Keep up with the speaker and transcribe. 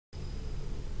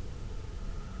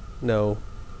No.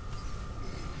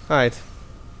 Alright.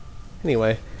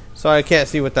 Anyway, so I can't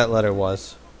see what that letter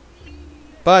was.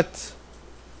 But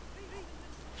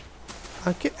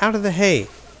I'll get out of the hay.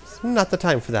 It's not the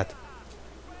time for that.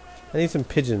 I need some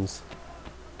pigeons.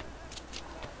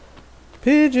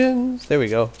 Pigeons! There we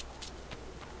go.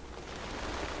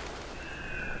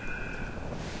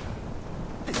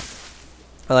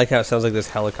 I like how it sounds like there's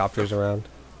helicopters around.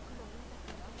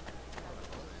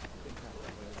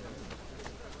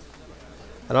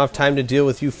 I don't have time to deal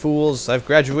with you fools. I've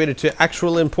graduated to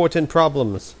actual important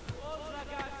problems.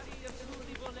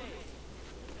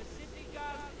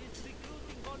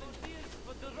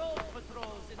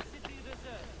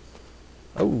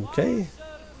 Okay.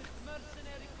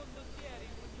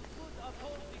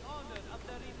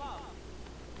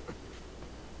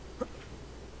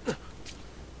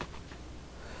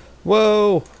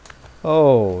 Whoa!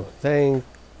 Oh, thank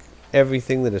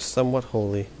everything that is somewhat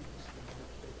holy.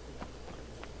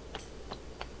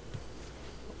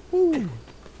 Woo.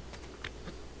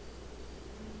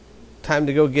 Time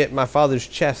to go get my father's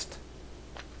chest.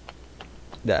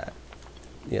 That,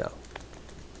 you know,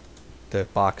 the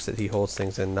box that he holds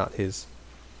things in, not his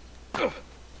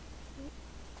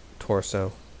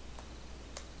torso.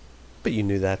 But you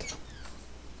knew that.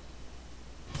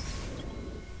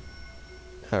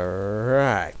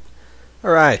 Alright.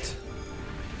 Alright.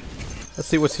 Let's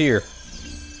see what's here.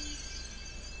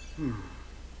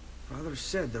 Father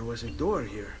said there was a door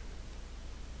here.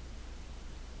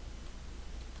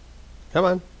 Come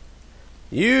on.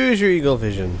 Use your eagle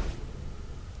vision.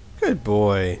 Good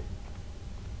boy.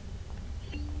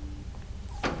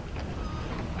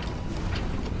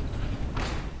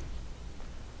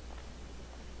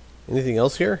 Anything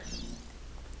else here?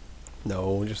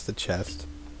 No, just the chest.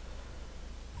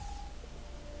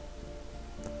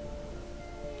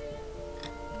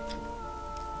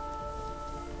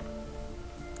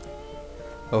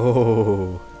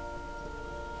 Oh.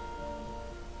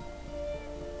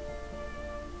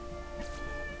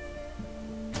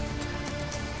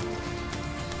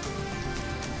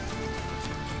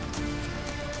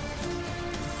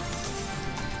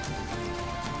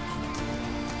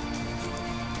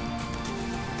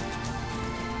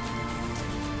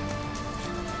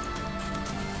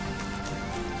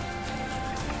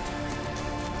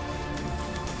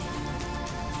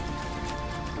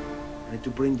 I need to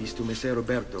bring these to Messer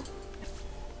Roberto.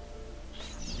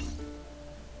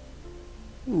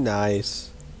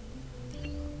 Nice.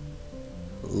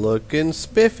 Looking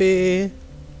spiffy.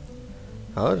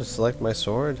 I'll just select my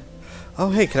sword. Oh,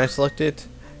 hey, can I select it?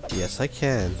 Yes, I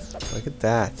can. Look at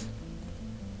that.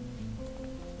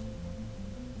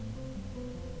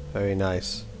 Very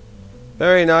nice.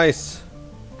 Very nice.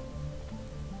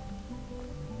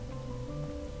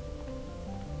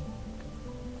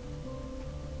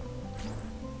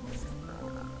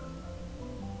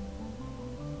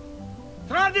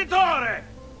 Traditore!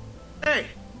 Hey,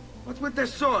 what's with the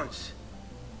swords?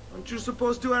 Aren't you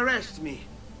supposed to arrest me?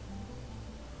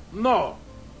 No.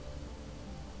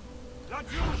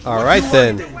 Alright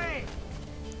then.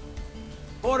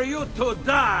 For you to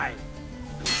die.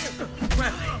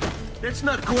 Well, that's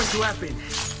not going to happen.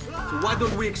 So why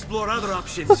don't we explore other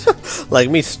options? Like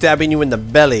me stabbing you in the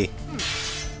belly.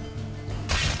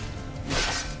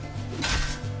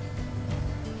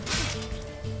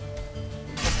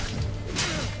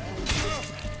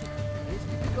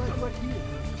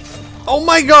 Oh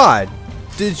my god!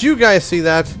 Did you guys see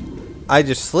that? I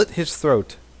just slit his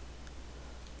throat.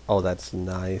 Oh, that's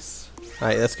nice.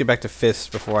 Alright, let's get back to fists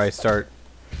before I start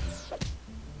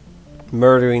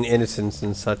murdering innocents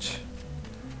and such.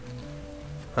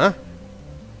 Huh?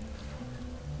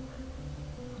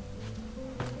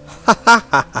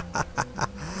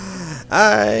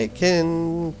 I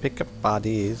can pick up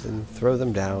bodies and throw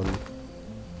them down.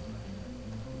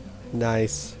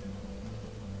 Nice.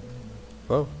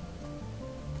 Whoa.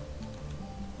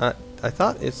 I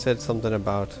thought it said something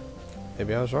about...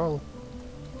 Maybe I was wrong.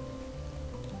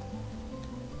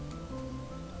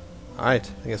 Alright,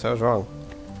 I guess I was wrong.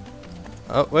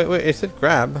 Oh, wait, it said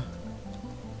grab.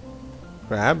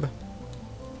 Grab?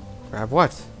 Grab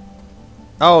what?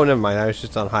 Oh, never mind, I was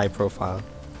just on high profile.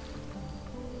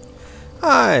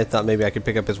 I thought maybe I could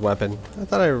pick up his weapon. I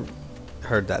thought I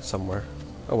heard that somewhere.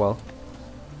 Oh well.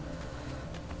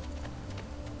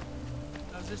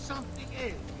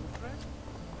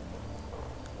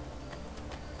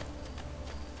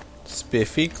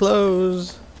 Spiffy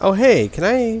clothes. Oh hey, can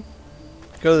I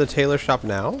go to the tailor shop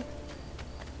now?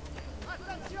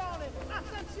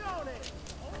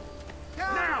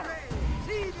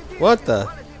 What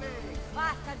the?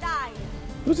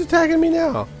 Who's attacking me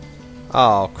now?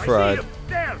 Oh, crud.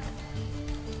 There!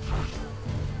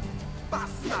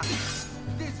 Basta!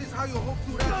 This is how you hope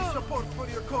to rally support for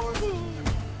your cause.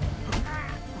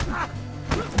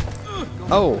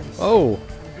 Oh, oh.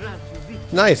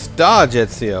 Nice dodge,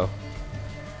 Ezio.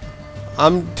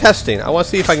 I'm testing. I want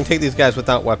to see if I can take these guys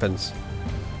without weapons.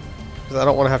 Because I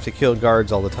don't want to have to kill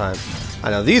guards all the time. I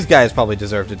know these guys probably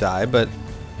deserve to die, but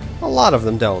a lot of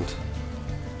them don't.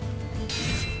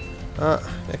 I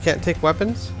can't take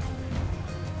weapons?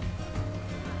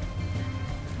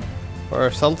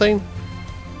 Or something?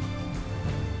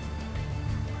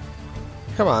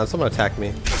 Come on, someone attack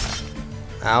me.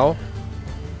 Ow.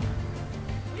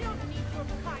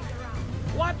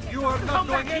 What? You are not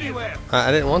going anywhere!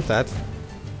 I didn't want that.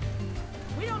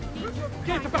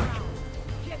 Get back!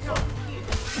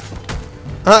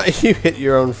 You hit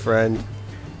your own friend.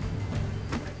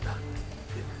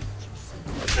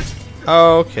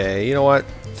 Okay, you know what?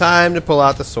 Time to pull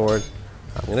out the sword.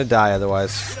 I'm gonna die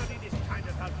otherwise.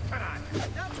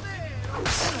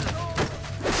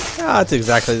 Ah, it's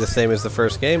exactly the same as the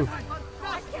first game.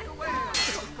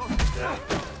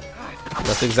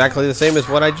 That's exactly the same as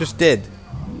what I just did.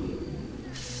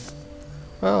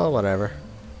 Well, whatever.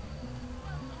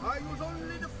 I use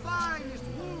only the finest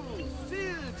wool,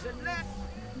 silks, and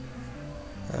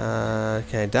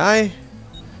Can I die?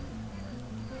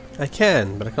 I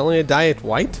can, but I can only dye it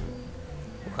white?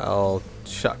 Well,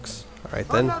 shucks. Alright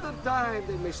then. another time,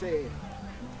 they may say.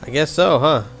 I guess so,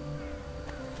 huh?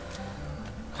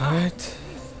 Alright.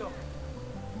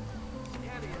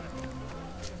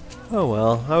 Oh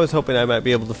well, I was hoping I might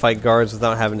be able to fight guards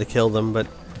without having to kill them, but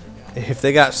if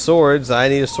they got swords, I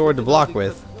need a sword to block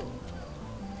with.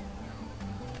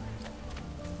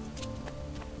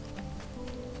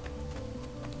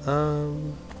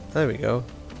 There we go.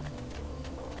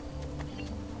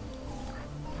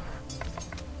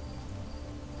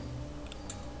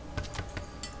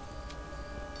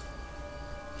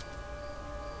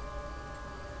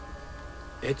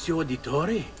 Ezio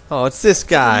Auditore? Oh, it's this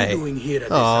guy. What are you doing here at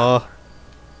this Oh,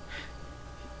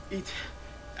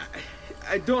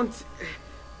 I don't...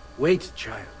 Wait,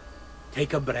 child.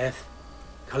 Take a breath.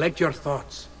 Collect your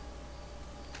thoughts.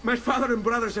 My father and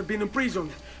brothers have been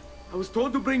imprisoned. I was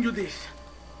told to bring you this.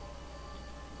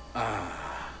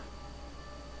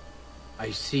 I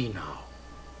see now.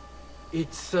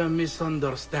 It's a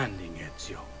misunderstanding,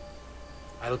 Ezio.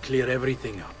 I'll clear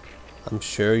everything up. I'm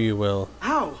sure you will.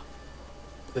 How?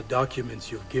 The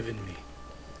documents you've given me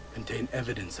contain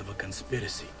evidence of a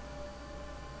conspiracy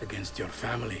against your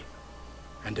family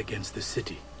and against the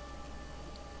city.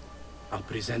 I'll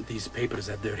present these papers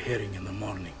at their hearing in the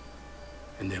morning,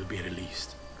 and they'll be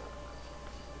released.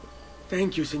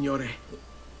 Thank you, Signore.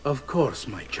 Of course,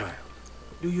 my child.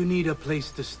 Do you need a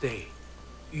place to stay?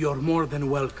 You're more than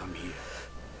welcome here.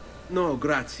 No,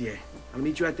 grazie. I'll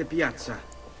meet you at the piazza.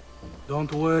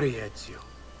 Don't worry, Ezio.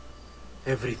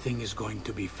 Everything is going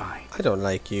to be fine. I don't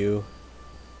like you.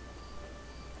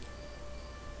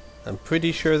 I'm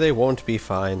pretty sure they won't be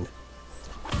fine.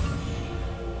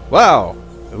 Wow!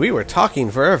 We were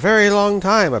talking for a very long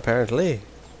time, apparently.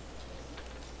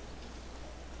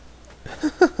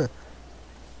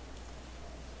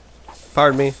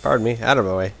 Pardon me, out of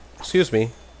my way. Excuse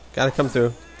me, gotta come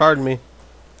through. Pardon me.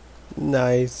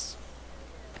 Nice.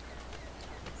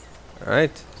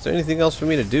 Alright, is there anything else for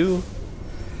me to do?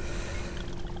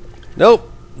 Nope,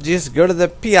 just go to the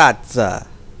piazza.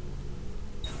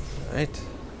 Alright.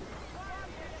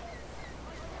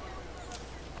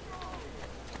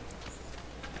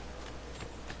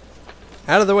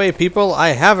 Out of the way, people, I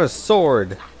have a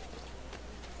sword.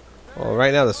 Well,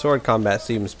 right now the sword combat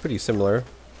seems pretty similar.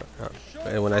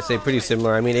 And when I say pretty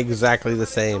similar, I mean exactly the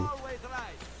same.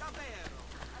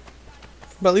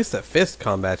 But at least the fist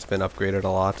combat's been upgraded a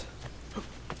lot.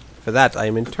 For that, I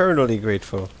am eternally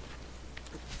grateful.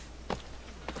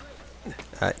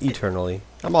 Eternally.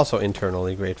 I'm also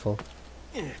internally grateful.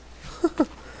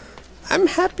 I'm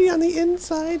happy on the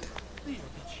inside.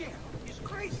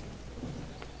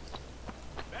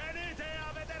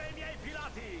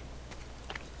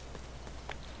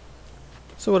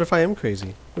 So what if I am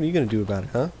crazy? What are you gonna do about it,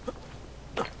 huh?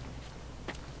 You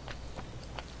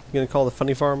gonna call the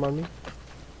funny farm on me?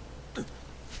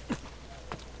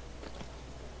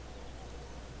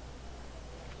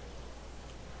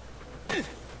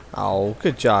 Oh,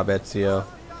 good job, Ezio.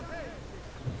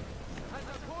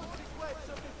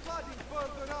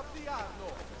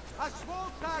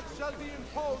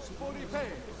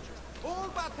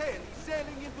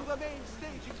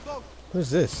 What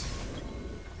is this?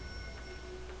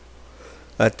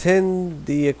 Attend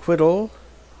the acquittal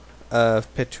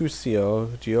of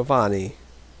Petruccio Giovanni.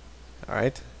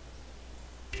 Alright.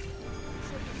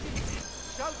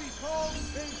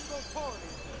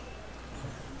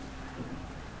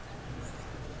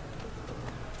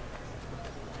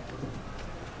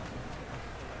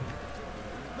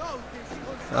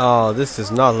 Oh, this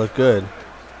does not look good.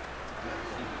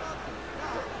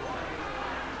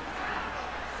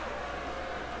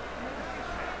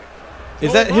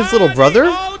 Is that his little brother?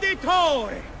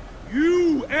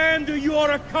 You and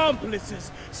your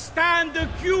accomplices stand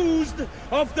accused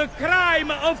of the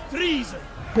crime of treason.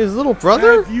 His little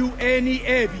brother? Have you any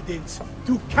evidence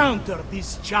to counter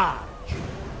this charge?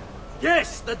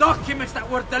 Yes, the documents that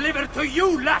were delivered to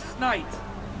you last night.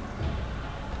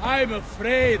 I'm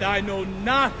afraid I know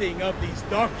nothing of these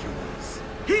documents.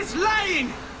 He's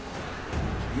lying!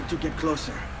 Need to get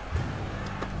closer.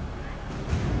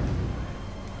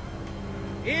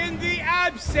 In the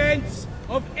absence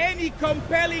of any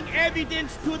compelling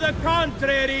evidence to the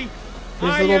contrary, His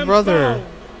I little am brother. bound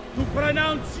to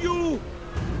pronounce you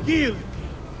guilty.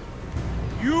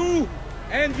 You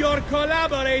and your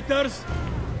collaborators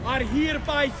are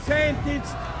hereby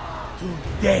sentenced to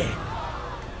death.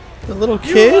 The little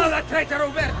You kid? are the traitor,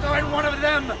 Roberto, and one of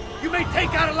them. You may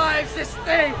take our lives this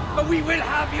day, but we will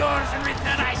have yours in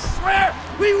return, I swear!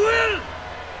 We will!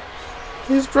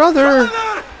 His brother!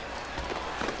 Father!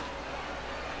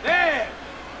 There!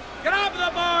 Grab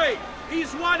the boy!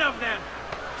 He's one of them!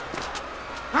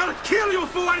 I'll kill you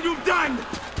for what you've done!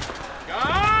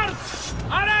 Guards!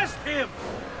 Arrest him!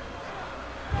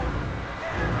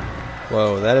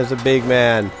 Whoa, that is a big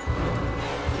man.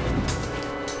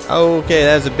 Okay,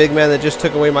 that is a big man that just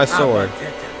took away my sword.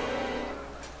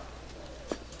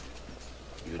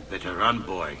 You'd better run,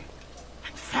 boy.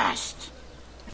 And fast.